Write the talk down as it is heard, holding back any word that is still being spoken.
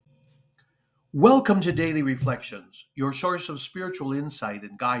Welcome to Daily Reflections, your source of spiritual insight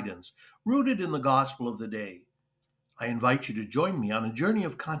and guidance, rooted in the gospel of the day. I invite you to join me on a journey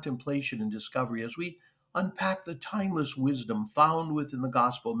of contemplation and discovery as we unpack the timeless wisdom found within the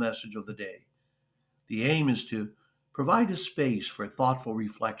gospel message of the day. The aim is to provide a space for thoughtful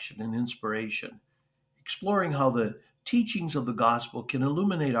reflection and inspiration, exploring how the teachings of the gospel can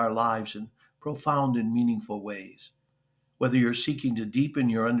illuminate our lives in profound and meaningful ways. Whether you're seeking to deepen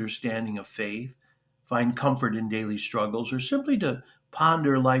your understanding of faith, find comfort in daily struggles, or simply to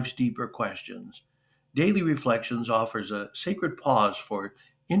ponder life's deeper questions, Daily Reflections offers a sacred pause for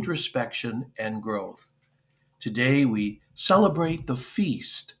introspection and growth. Today we celebrate the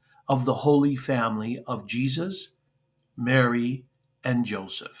feast of the Holy Family of Jesus, Mary, and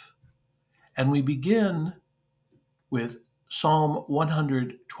Joseph. And we begin with Psalm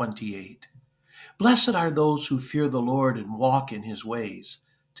 128. Blessed are those who fear the Lord and walk in his ways.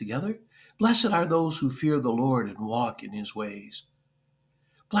 Together, blessed are those who fear the Lord and walk in his ways.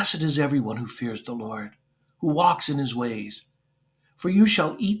 Blessed is everyone who fears the Lord, who walks in his ways. For you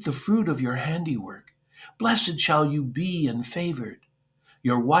shall eat the fruit of your handiwork. Blessed shall you be and favored.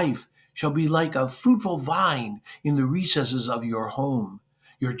 Your wife shall be like a fruitful vine in the recesses of your home,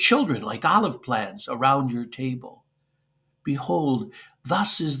 your children like olive plants around your table. Behold,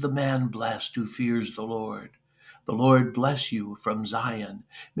 thus is the man blessed who fears the Lord. The Lord bless you from Zion.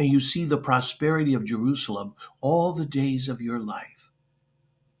 May you see the prosperity of Jerusalem all the days of your life.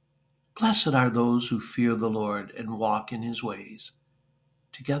 Blessed are those who fear the Lord and walk in his ways.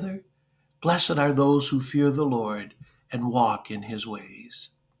 Together, blessed are those who fear the Lord and walk in his ways.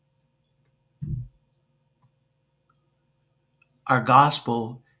 Our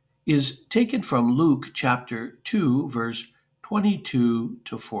gospel is taken from Luke chapter 2, verse 22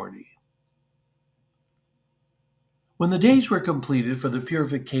 to 40. When the days were completed for the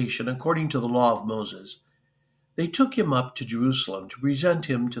purification according to the law of Moses, they took him up to Jerusalem to present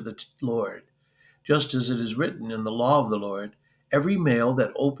him to the Lord. Just as it is written in the law of the Lord, every male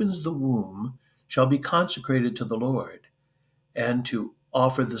that opens the womb shall be consecrated to the Lord, and to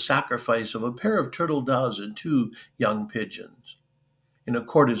offer the sacrifice of a pair of turtle doves and two young pigeons, in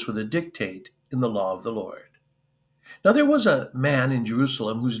accordance with a dictate in the law of the Lord. Now there was a man in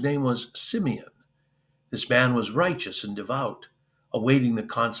Jerusalem whose name was Simeon. This man was righteous and devout, awaiting the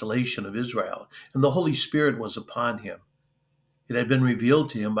consolation of Israel, and the Holy Spirit was upon him. It had been revealed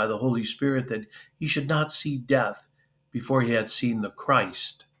to him by the Holy Spirit that he should not see death before he had seen the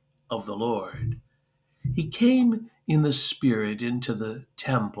Christ of the Lord. He came in the Spirit into the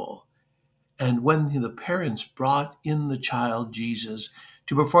temple, and when the parents brought in the child Jesus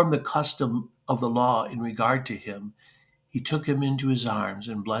to perform the custom of the law in regard to him, he took him into his arms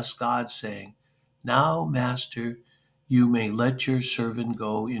and blessed God, saying, Now, Master, you may let your servant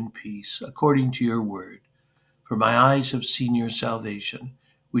go in peace, according to your word. For my eyes have seen your salvation,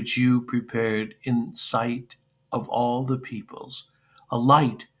 which you prepared in sight of all the peoples, a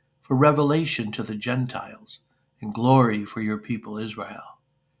light for revelation to the Gentiles, and glory for your people Israel.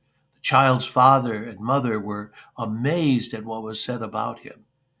 The child's father and mother were amazed at what was said about him.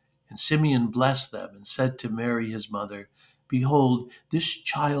 And Simeon blessed them and said to Mary his mother, Behold, this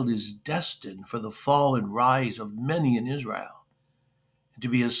child is destined for the fall and rise of many in Israel, and to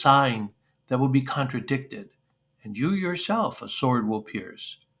be a sign that will be contradicted, and you yourself a sword will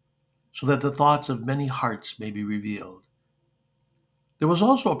pierce, so that the thoughts of many hearts may be revealed. There was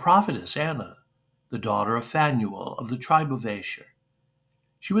also a prophetess, Anna, the daughter of Phanuel of the tribe of Asher.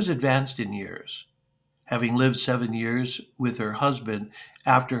 She was advanced in years, having lived 7 years with her husband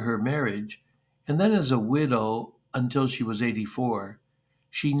after her marriage, and then as a widow until she was 84.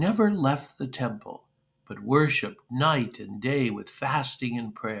 She never left the temple, but worshipped night and day with fasting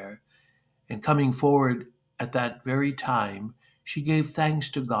and prayer. And coming forward at that very time, she gave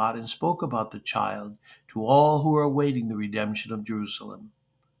thanks to God and spoke about the child to all who were awaiting the redemption of Jerusalem.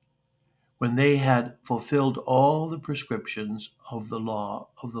 When they had fulfilled all the prescriptions of the law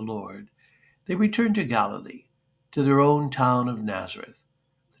of the Lord, they returned to Galilee, to their own town of Nazareth.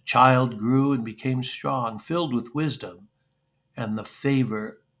 The child grew and became strong, filled with wisdom, and the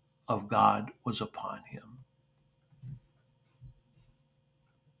favor of God was upon him.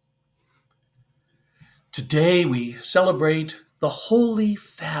 Today we celebrate the Holy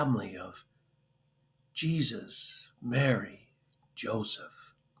Family of Jesus, Mary,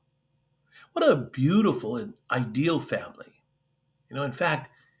 Joseph. What a beautiful and ideal family. In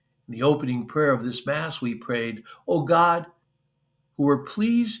fact, in the opening prayer of this Mass, we prayed, O God, who were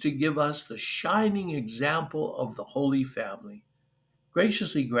pleased to give us the shining example of the Holy Family,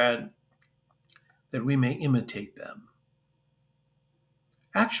 graciously grant that we may imitate them.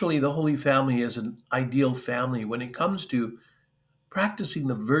 Actually, the Holy Family is an ideal family when it comes to practicing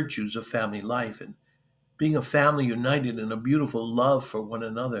the virtues of family life and being a family united in a beautiful love for one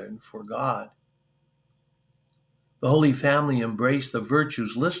another and for God. The Holy Family embraced the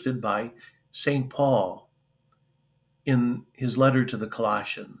virtues listed by St. Paul in his letter to the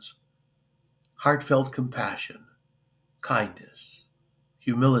Colossians: heartfelt compassion, kindness,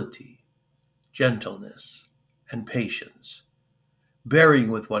 humility, gentleness, and patience, bearing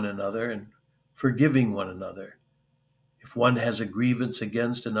with one another and forgiving one another. If one has a grievance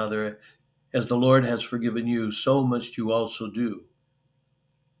against another, as the Lord has forgiven you, so must you also do.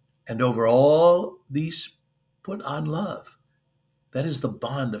 And over all these, put on love. That is the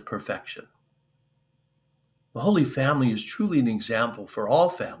bond of perfection. The Holy Family is truly an example for all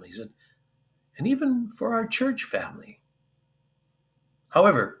families and even for our church family.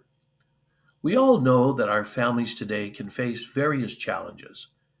 However, we all know that our families today can face various challenges,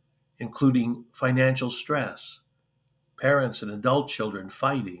 including financial stress, parents and adult children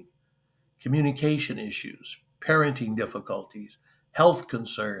fighting, communication issues, parenting difficulties, health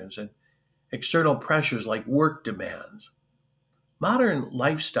concerns, and external pressures like work demands. Modern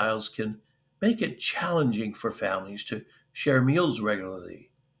lifestyles can make it challenging for families to share meals regularly.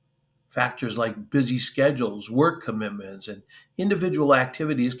 Factors like busy schedules, work commitments, and individual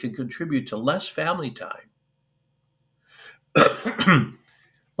activities can contribute to less family time.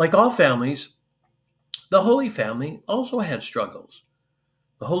 Like all families, the Holy Family also had struggles.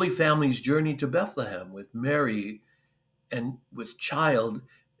 The Holy Family's journey to Bethlehem with Mary and with child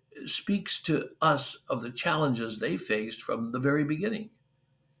speaks to us of the challenges they faced from the very beginning.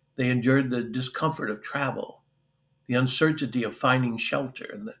 They endured the discomfort of travel, the uncertainty of finding shelter,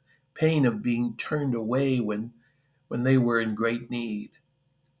 and the pain of being turned away when they were in great need.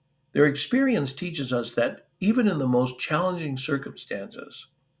 Their experience teaches us that even in the most challenging circumstances,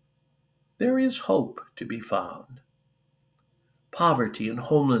 there is hope to be found. Poverty and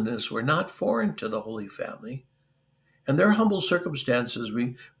homelessness were not foreign to the Holy Family, and their humble circumstances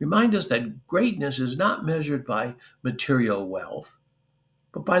remind us that greatness is not measured by material wealth,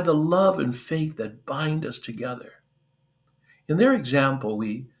 but by the love and faith that bind us together. In their example,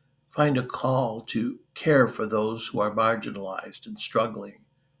 we find a call to care for those who are marginalized and struggling,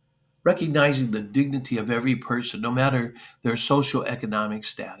 recognizing the dignity of every person, no matter their socioeconomic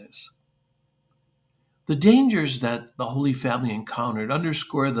status. The dangers that the Holy Family encountered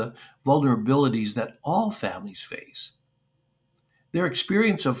underscore the vulnerabilities that all families face. Their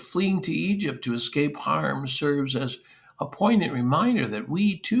experience of fleeing to Egypt to escape harm serves as a poignant reminder that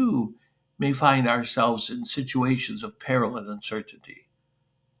we too may find ourselves in situations of peril and uncertainty.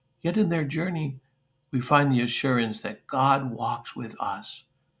 Yet in their journey, we find the assurance that God walks with us,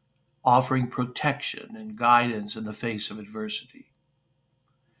 offering protection and guidance in the face of adversity.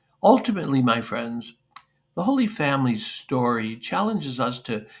 Ultimately, my friends, the Holy Family's story challenges us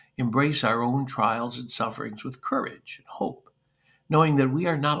to embrace our own trials and sufferings with courage and hope, knowing that we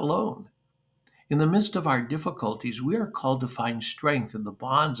are not alone. In the midst of our difficulties, we are called to find strength in the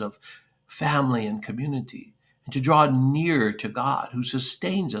bonds of family and community, and to draw near to God who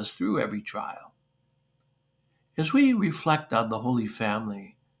sustains us through every trial. As we reflect on the Holy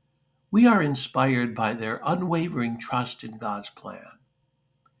Family, we are inspired by their unwavering trust in God's plan.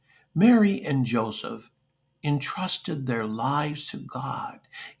 Mary and Joseph entrusted their lives to God,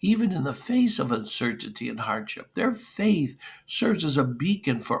 even in the face of uncertainty and hardship. Their faith serves as a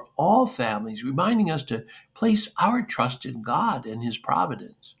beacon for all families, reminding us to place our trust in God and His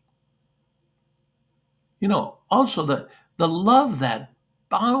providence. Also the love that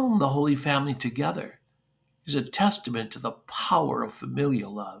bound the Holy Family together is a testament to the power of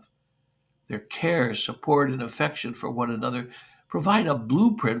familial love. Their care, support, and affection for one another provide a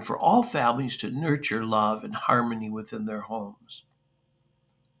blueprint for all families to nurture love and harmony within their homes.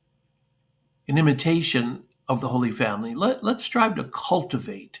 In imitation of the Holy Family, let's strive to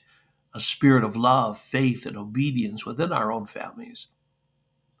cultivate a spirit of love, faith, and obedience within our own families.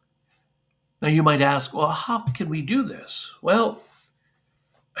 Now, you might ask, well, how can we do this? Well,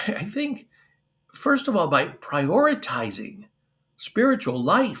 I think, first of all, by prioritizing spiritual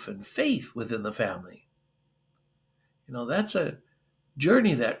life and faith within the family. That's a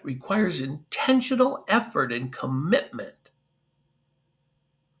journey that requires intentional effort and commitment.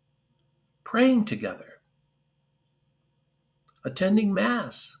 Praying together, attending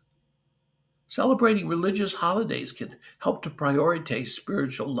Mass, celebrating religious holidays can help to prioritize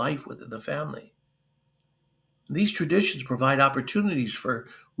spiritual life within the family. These traditions provide opportunities for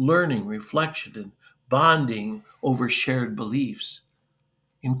learning, reflection, and bonding over shared beliefs.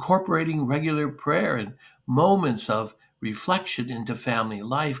 Incorporating regular prayer and moments of reflection into family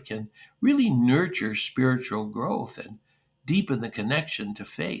life can really nurture spiritual growth and deepen the connection to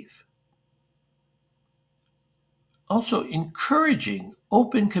faith. Also, encouraging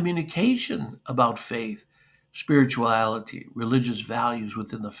open communication about faith, spirituality, religious values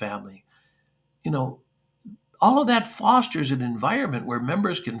within the family. You know, all of that fosters an environment where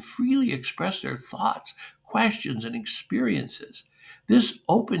members can freely express their thoughts, questions, and experiences. This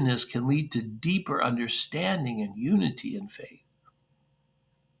openness can lead to deeper understanding and unity in faith.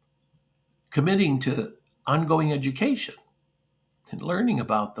 Committing to ongoing education and learning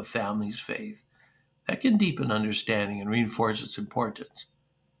about the family's faith that can deepen understanding and reinforce its importance.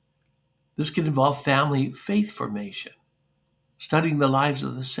 This can involve family faith formation, studying the lives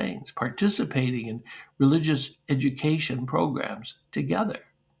of the saints, participating in religious education programs together.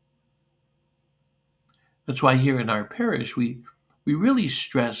 That's why here in our parish, we really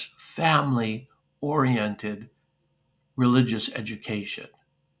stress family oriented religious education.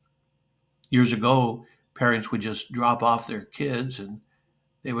 Years ago, parents would just drop off their kids and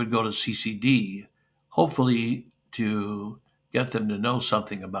they would go to CCD, hopefully to get them to know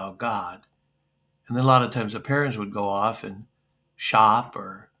something about God. And then a lot of times the parents would go off and shop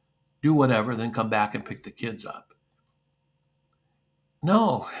or do whatever, then come back and pick the kids up.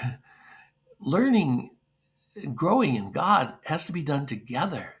 No, learning and growing in God has to be done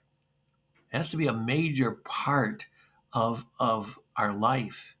together. It has to be a major part of our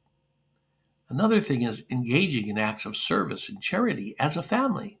life. Another thing is engaging in acts of service and charity as a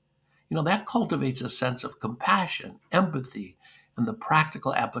family. That cultivates a sense of compassion, empathy, and the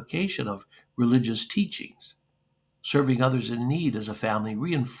practical application of religious teachings. Serving others in need as a family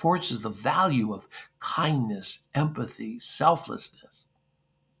reinforces the value of kindness, empathy, selflessness.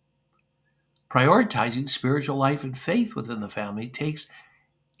 Prioritizing spiritual life and faith within the family takes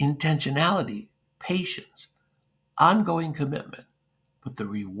intentionality, patience, ongoing commitment, but the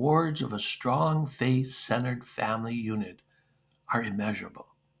rewards of a strong faith-centered family unit are immeasurable.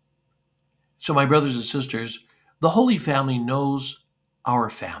 So, my brothers and sisters, the Holy Family knows our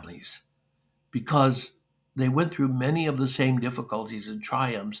families because they went through many of the same difficulties and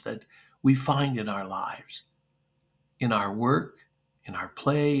triumphs that we find in our lives, in our work, in our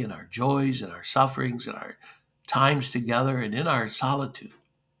play, in our joys, in our sufferings, in our times together, and in our solitude.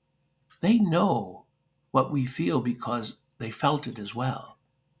 They know what we feel because they felt it as well.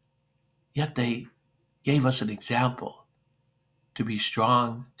 Yet they gave us an example to be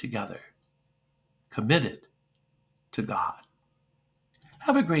strong together, committed to God.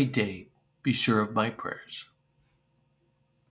 Have a great day. Be sure of my prayers.